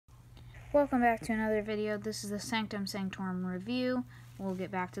Welcome back to another video. This is the Sanctum Sanctorum review. We'll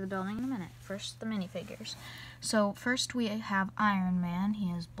get back to the building in a minute. First, the minifigures. So first we have Iron Man. He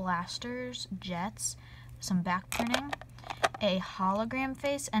has blasters, jets, some back printing, a hologram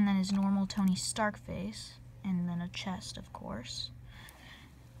face, and then his normal Tony Stark face, and then a chest, of course.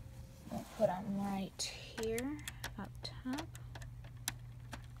 We'll put him right here, up top.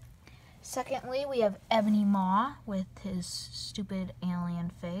 Secondly, we have Ebony Maw with his stupid alien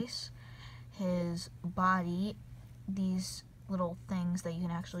face. His body, these little things that you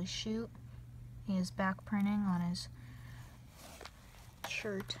can actually shoot. He has back printing on his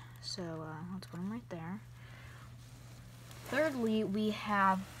shirt, so let's put him right there. Thirdly, we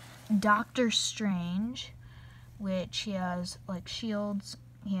have Doctor Strange, which he has like shields.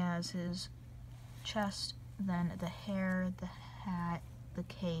 He has his chest, then the hair, the hat, the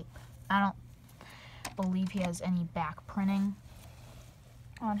cape. I don't believe he has any back printing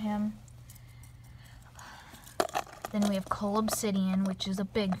on him. Then we have Cole Obsidian, which is a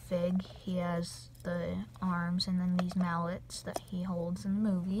big fig. He has the arms and then these mallets that he holds in the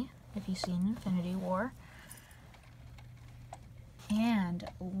movie, if you've seen Infinity War. And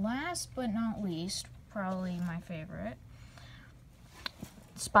last but not least, probably my favorite,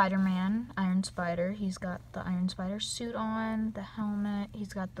 Spider-Man, Iron Spider. He's got the Iron Spider suit on, the helmet,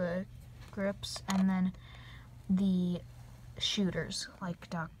 he's got the grips, and then the shooters,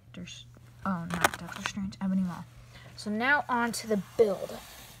 like not Doctor Strange, Ebony Maw. So now on to the build.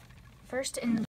 First in